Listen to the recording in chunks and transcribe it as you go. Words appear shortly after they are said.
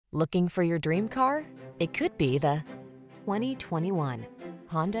Looking for your dream car? It could be the 2021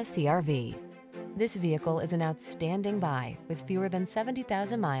 Honda CR-V. This vehicle is an outstanding buy with fewer than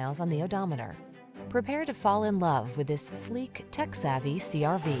 70,000 miles on the odometer. Prepare to fall in love with this sleek, tech-savvy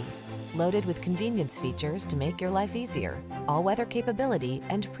CR-V. Loaded with convenience features to make your life easier, all-weather capability,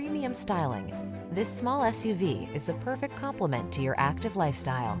 and premium styling, this small SUV is the perfect complement to your active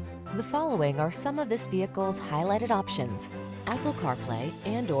lifestyle. The following are some of this vehicle's highlighted options: Apple CarPlay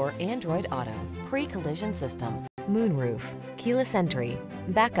and/or Android Auto, pre-collision system, moonroof, keyless entry,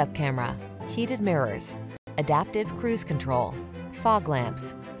 backup camera, heated mirrors, adaptive cruise control, fog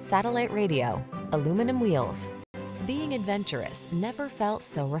lamps, satellite radio, aluminum wheels. Being adventurous never felt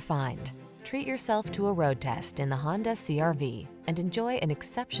so refined. Treat yourself to a road test in the Honda CR-V and enjoy an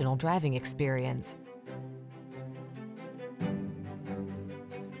exceptional driving experience.